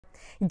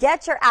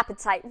Get your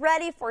appetite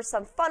ready for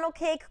some funnel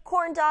cake,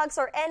 corn dogs,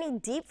 or any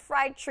deep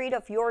fried treat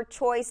of your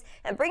choice,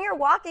 and bring your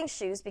walking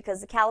shoes because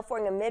the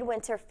California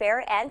Midwinter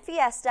Fair and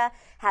Fiesta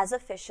has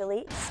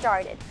officially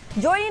started.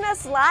 Joining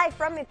us live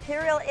from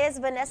Imperial is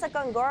Vanessa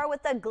Gongora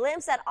with a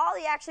glimpse at all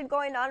the action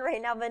going on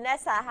right now.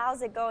 Vanessa,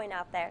 how's it going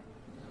out there?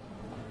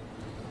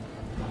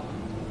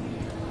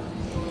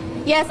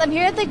 Yes, I'm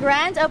here at the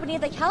grand opening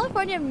of the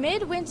California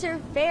Midwinter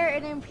Fair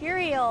in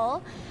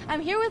Imperial.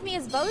 Here with me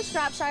is Bo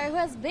Strapshire, who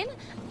has been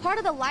part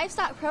of the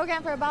livestock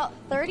program for about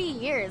 30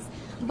 years.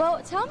 Bo,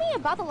 tell me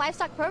about the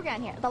livestock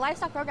program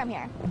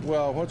here.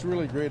 Well, what's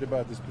really great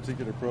about this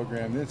particular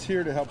program, it's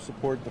here to help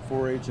support the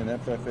 4-H and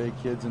FFA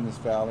kids in this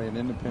valley and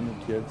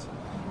independent kids.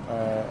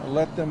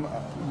 Let them,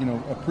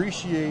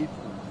 appreciate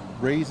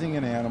raising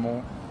an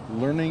animal,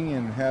 learning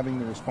and having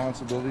the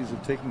responsibilities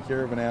of taking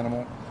care of an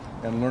animal,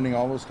 and learning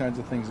all those kinds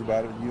of things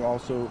about it. You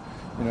also,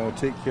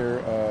 take care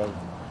of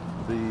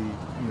the,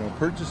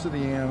 purchase of the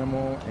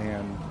animal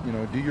and,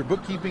 do your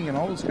bookkeeping and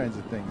all those kinds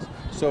of things.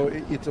 So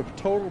it's a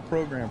total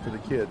program for the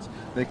kids.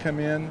 They come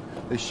in,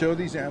 they show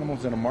these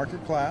animals in a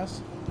market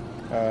class.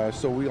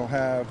 So we'll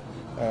have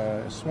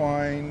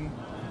swine,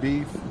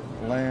 beef,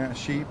 lamb,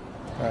 sheep.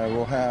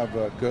 We'll have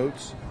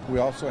goats. We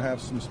also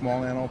have some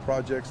small animal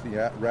projects,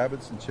 the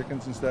rabbits and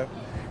chickens and stuff.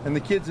 And the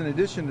kids, in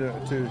addition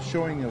to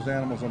showing those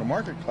animals in a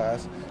market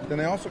class, then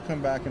they also come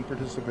back and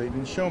participate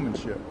in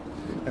showmanship.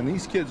 And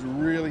these kids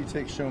really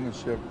take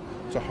showmanship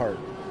to heart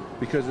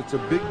because it's a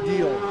big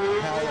deal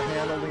how to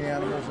handle the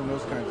animals and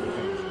those kinds of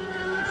things.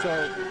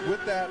 So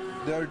with that,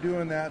 they're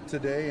doing that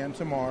today and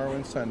tomorrow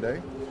and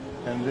Sunday.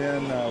 And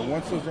then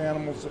once those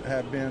animals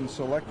have been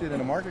selected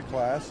in a market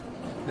class,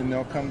 then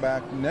they'll come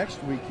back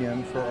next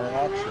weekend for our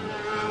auction.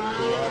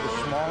 We'll have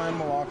a small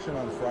animal auction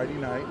on Friday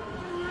night,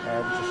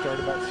 which will start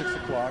about 6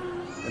 o'clock.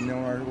 And then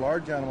our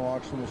large animal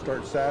auction will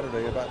start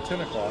Saturday about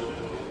 10 o'clock.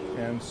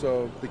 And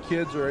so the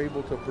kids are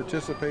able to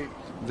participate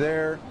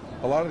there.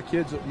 A lot of the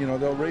kids,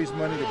 they'll raise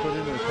money to put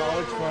into their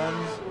college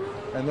funds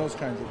and those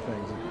kinds of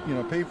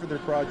things. Pay for their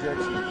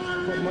projects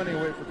and put money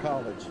away for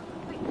college.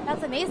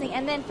 That's amazing.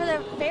 And then for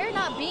the fair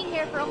not being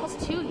here for almost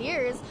 2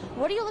 years,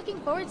 what are you looking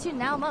forward to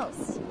now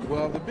most?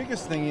 Well, the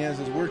biggest thing is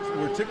we're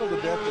tickled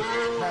to death to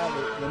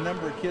have the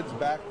number of kids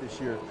back this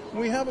year.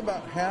 We have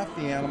about half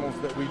the animals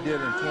that we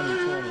did in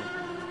 2020.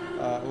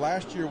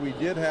 Last year we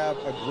did have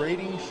a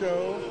grading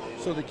show,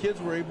 so the kids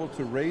were able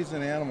to raise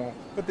an animal,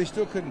 but they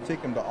still couldn't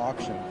take them to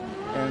auction.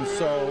 And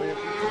so,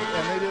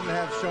 they didn't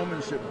have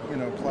showmanship,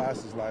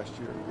 classes last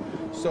year.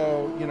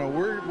 So,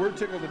 we're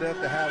tickled to death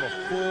to have a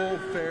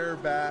full fair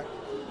back.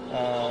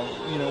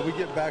 We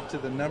get back to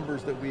the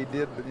numbers that we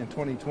did in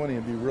 2020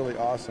 and be really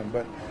awesome.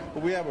 But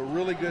we have a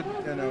really good,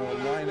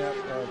 lineup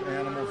of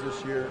animals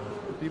this year.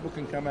 People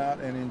can come out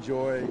and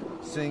enjoy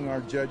seeing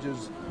our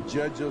judges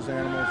judge those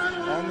animals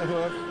on the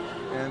hoof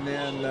and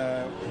then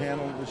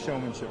handle the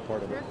showmanship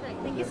part of it.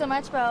 Perfect. Thank you so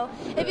much, Bo.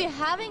 If you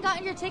haven't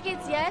gotten your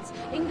tickets yet,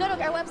 you can go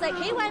to our website,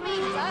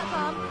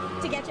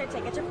 kyme.com, to get your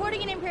tickets.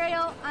 Reporting in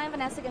Imperial, I'm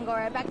Vanessa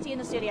Gongora. Back to you in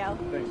the studio.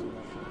 Thanks.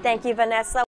 Thank you, Vanessa.